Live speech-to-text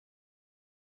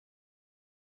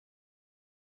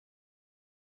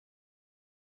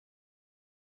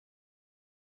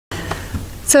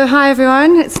So hi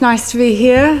everyone, it's nice to be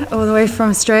here all the way from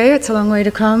Australia. It's a long way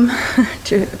to come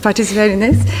to participate in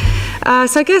this.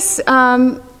 So I guess,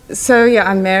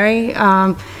 I'm Mary,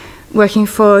 working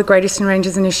for Great Eastern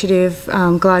Ranges Initiative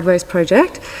Glideways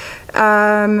project.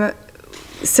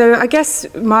 So I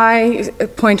guess my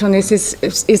point on this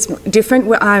is different.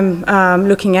 I'm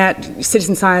looking at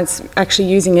citizen science actually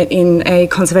using it in a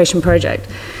conservation project.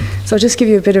 So I'll just give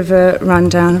you a bit of a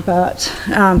rundown about.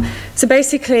 So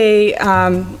basically,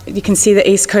 you can see the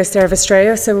east coast there of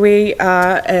Australia. So we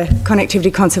are a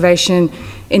connectivity conservation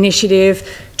initiative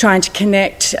trying to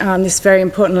connect this very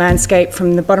important landscape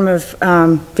from the bottom of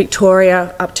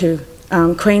Victoria up to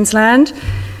Queensland.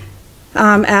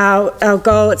 Our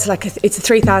goal, it's a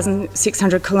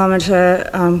 3,600 kilometre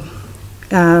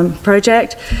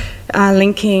project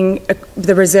linking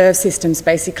the reserve systems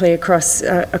basically across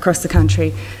the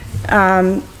country.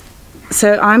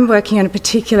 So I'm working in a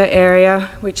particular area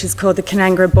which is called the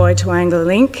Canangara-Boy-Toangla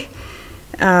link,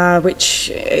 which,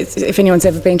 if anyone's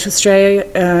ever been to Australia,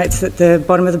 it's at the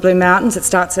bottom of the Blue Mountains. It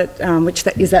starts at,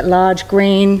 is that large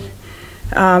green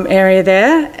area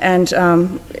there, and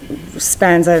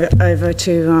spans over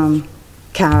to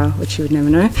Cowra, which you would never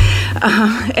know.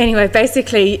 Anyway,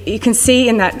 basically, you can see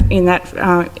in that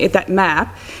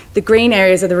map, the green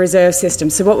areas are the reserve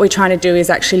systems. So what we're trying to do is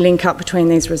actually link up between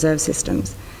these reserve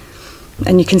systems.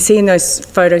 And you can see in those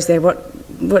photos there what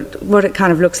it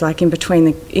kind of looks like in between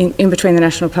the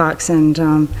national parks and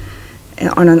on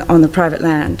the private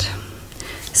land.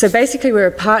 So basically, we're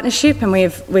a partnership, and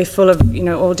we're full of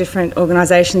all different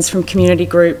organisations, from community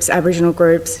groups, Aboriginal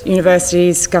groups,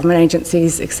 universities, government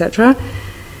agencies, etc.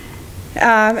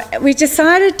 We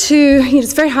decided to.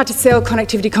 It's very hard to sell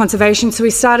connectivity conservation, so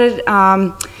we started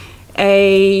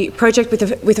a project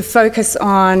with a focus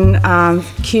on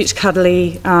cute,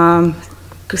 cuddly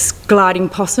gliding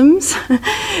possums.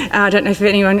 I don't know if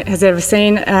anyone has ever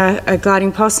seen a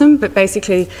gliding possum, but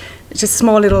basically it's a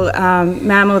small little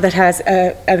mammal that has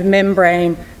a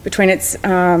membrane between its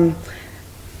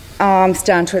arms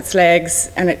down to its legs,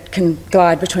 and it can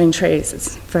glide between trees.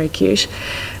 It's very cute.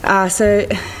 So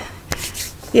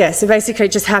basically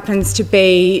it just happens to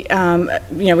be,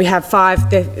 we have 5,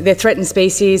 they're threatened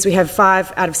species. We have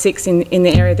 5 out of 6 in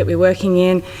the area that we're working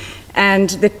in. And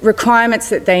the requirements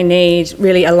that they need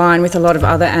really align with a lot of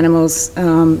other animals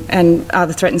and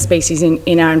other threatened species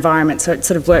in our environment, so it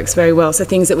sort of works very well. So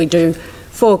things that we do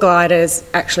for gliders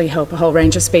actually help a whole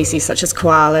range of species, such as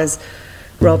koalas,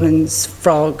 robins,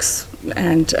 frogs,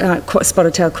 and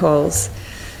spotted-tailed quolls.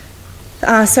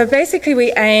 So basically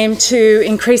we aim to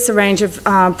increase the range of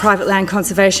private land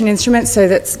conservation instruments, so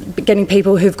that's getting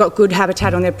people who've got good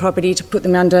habitat on their property to put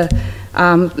them under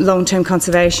long-term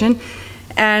conservation,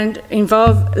 and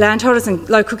involve landholders and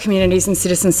local communities in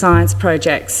citizen science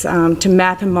projects to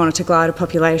map and monitor glider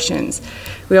populations.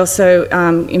 We also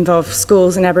involve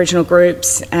schools and Aboriginal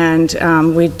groups, and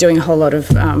we're doing a whole lot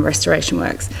of restoration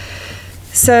works.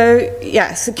 So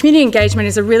community engagement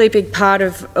is a really big part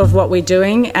of what we're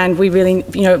doing, and we really,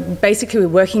 basically we're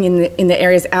working in the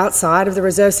areas outside of the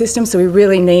reserve system, so we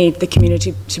really need the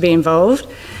community to be involved.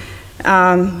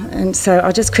 And so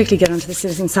I'll just quickly get onto the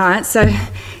citizen science. So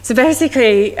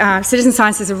basically, citizen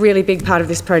science is a really big part of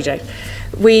this project.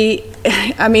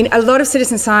 A lot of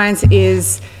citizen science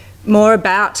is more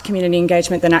about community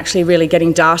engagement than actually really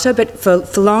getting data, but for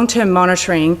long-term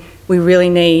monitoring, we really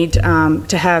need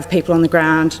to have people on the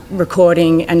ground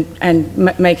recording and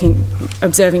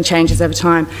observing changes over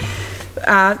time.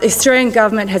 The Australian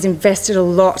government has invested a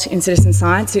lot in citizen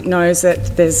science. It knows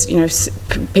that there's,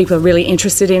 people are really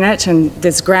interested in it, and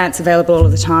there's grants available all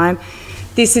the time.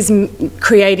 This is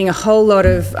creating a whole lot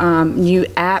of new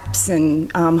apps,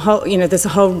 and there's a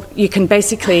whole. You can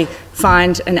basically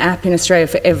find an app in Australia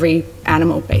for every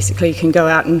animal. Basically, you can go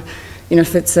out and,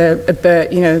 if it's a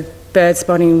bird, bird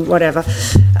spotting, whatever.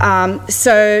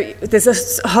 So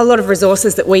there's a whole lot of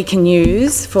resources that we can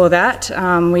use for that.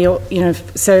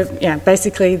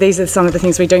 Basically these are some of the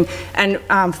things we're doing. And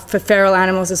for feral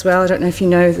animals as well, I don't know if you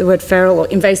know the word feral, or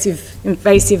invasive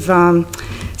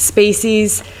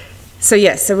species.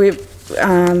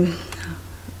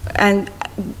 And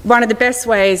one of the best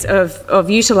ways of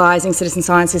utilising citizen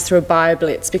science is through a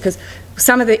BioBlitz, because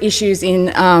some of the issues in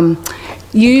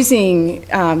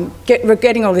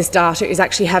getting all this data is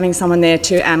actually having someone there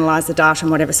to analyse the data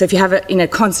and whatever. So if you have it in a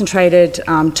concentrated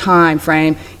time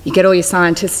frame, you get all your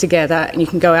scientists together and you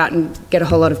can go out and get a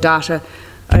whole lot of data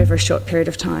over a short period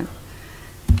of time.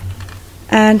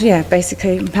 And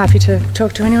basically I'm happy to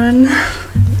talk to anyone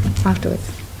afterwards.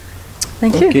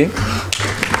 Thank you. Okay.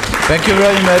 Thank you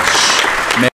very much.